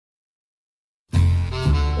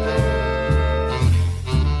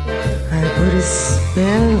a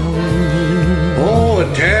spell on me.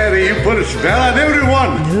 Oh, Terry, you put a spell on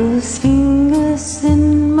everyone. Those fingers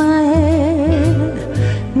in my head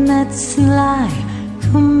that sly,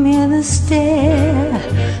 come here to stare,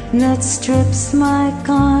 that strips my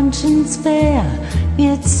conscience bare.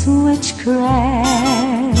 It's witchcraft.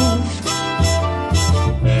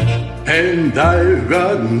 And I've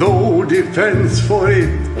got no defense for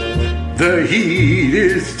it. The heat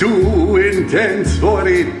is too intense for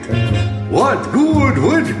it. What good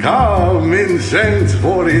would common sense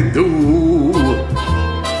for it do?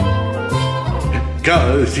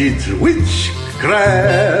 'Cause it's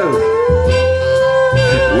witchcraft,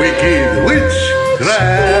 wicked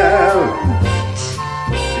witchcraft.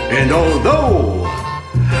 And although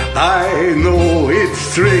I know it's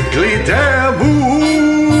strictly taboo,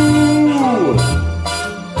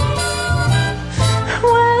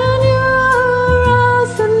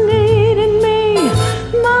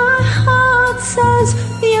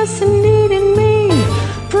 yes, needing me,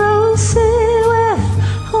 proceed with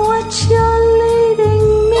what you're leading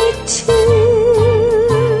me to.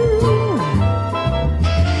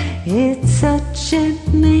 It's such an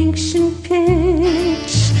ancient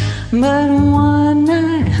pitch, but one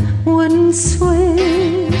I wouldn't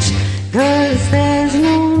switch, 'cause there's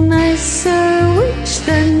no nicer witch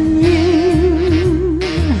than you.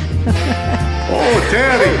 Oh,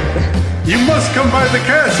 Terry, you must come by the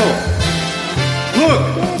castle. Look,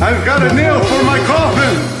 I've got a nail for my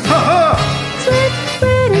coffin! Ha ha!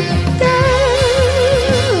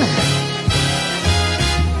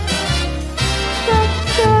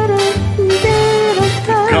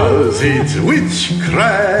 'Cause it's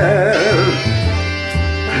witchcraft,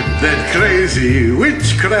 that crazy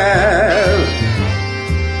witchcraft.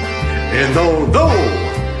 And although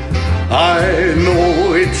I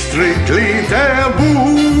know it's strictly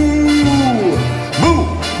taboo,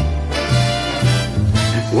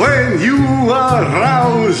 when you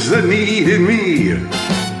arouse the need in me,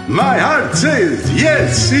 my heart says,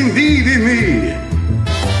 yes, indeed in me.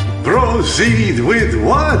 Proceed with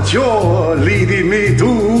what you're leading me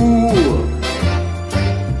to.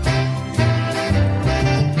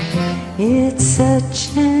 It's such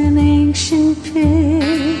an ancient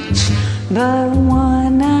pitch, but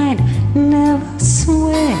one I'd never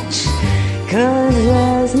switch, 'cause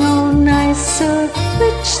there's no nicer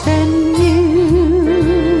witch than you.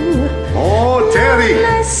 Oh, Terry! No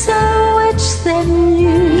nicer witch than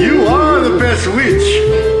you. You are the best witch.